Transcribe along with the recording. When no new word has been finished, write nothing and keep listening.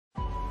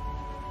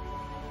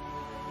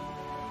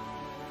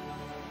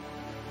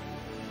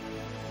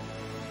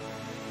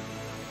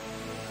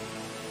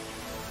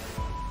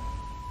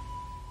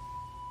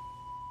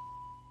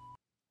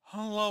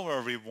Hello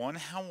everyone,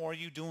 how are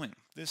you doing?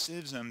 This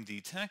is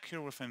MD Tech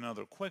here with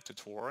another quick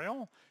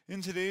tutorial.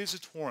 In today's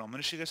tutorial, I'm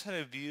going to show you guys how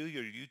to view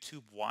your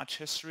YouTube watch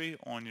history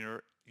on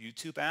your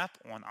YouTube app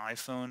on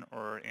iPhone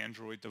or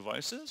Android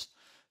devices.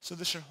 So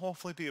this should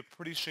hopefully be a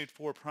pretty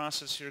straightforward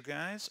process here,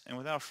 guys. And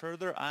without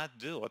further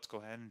ado, let's go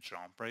ahead and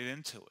jump right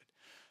into it.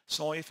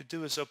 So all you have to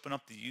do is open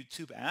up the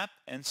YouTube app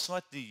and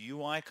select the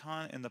U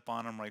icon in the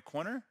bottom right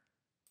corner.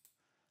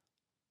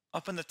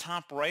 Up in the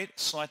top right,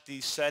 select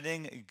the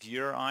setting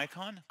gear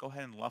icon. Go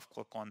ahead and left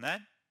click on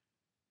that.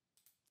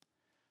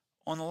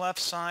 On the left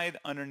side,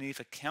 underneath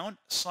account,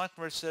 select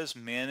where it says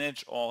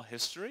manage all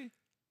history.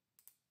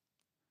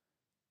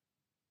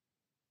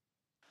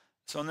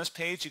 So on this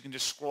page, you can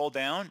just scroll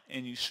down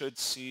and you should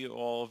see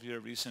all of your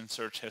recent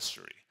search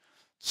history.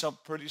 So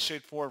pretty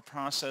straightforward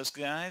process,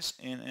 guys.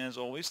 And as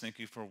always, thank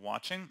you for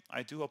watching.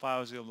 I do hope I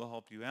was able to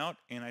help you out,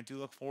 and I do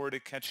look forward to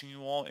catching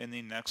you all in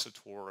the next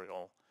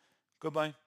tutorial. Goodbye.